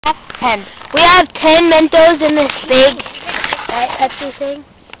10. We have 10 Mentos in this big Pepsi thing.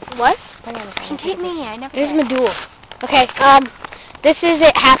 What? Keep me. I never. Here's Medul. Okay, this is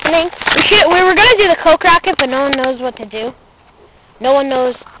it happening. We were gonna do the Coke Rocket, but no one knows what to do. No one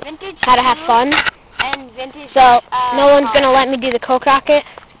knows how to have fun. And vintage. So no one's gonna let me do the Coke Rocket.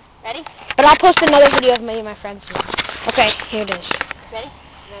 Ready? But I'll post another video of me and my friends doing it. Okay, here it is. Ready?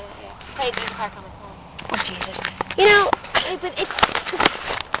 Yeah. Hey, there's a car coming. Oh Jesus! You know, But it's.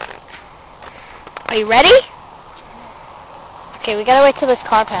 are you ready? Okay, we gotta wait till this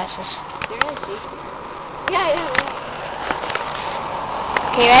car passes. Yeah.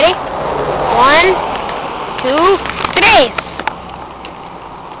 Okay, ready? 1, 2, 3.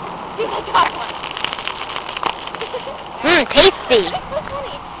 Do the top one. Tasty.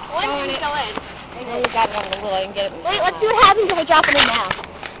 One can go in. I know you got one in the little and get it. Wait, let's see what happens if I drop it in now.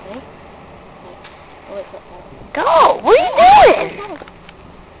 Go! What are you doing?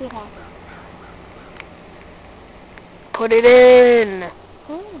 See what happens. Put it in.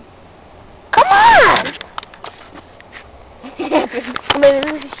 Come on!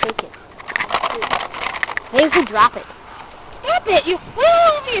 Maybe we should shake it. Maybe we could drop it. Stop it! You put it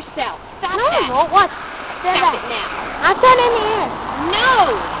all over yourself. Stop No, that. well, what? Stop it now. I said in the air.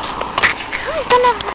 No! Who's gonna...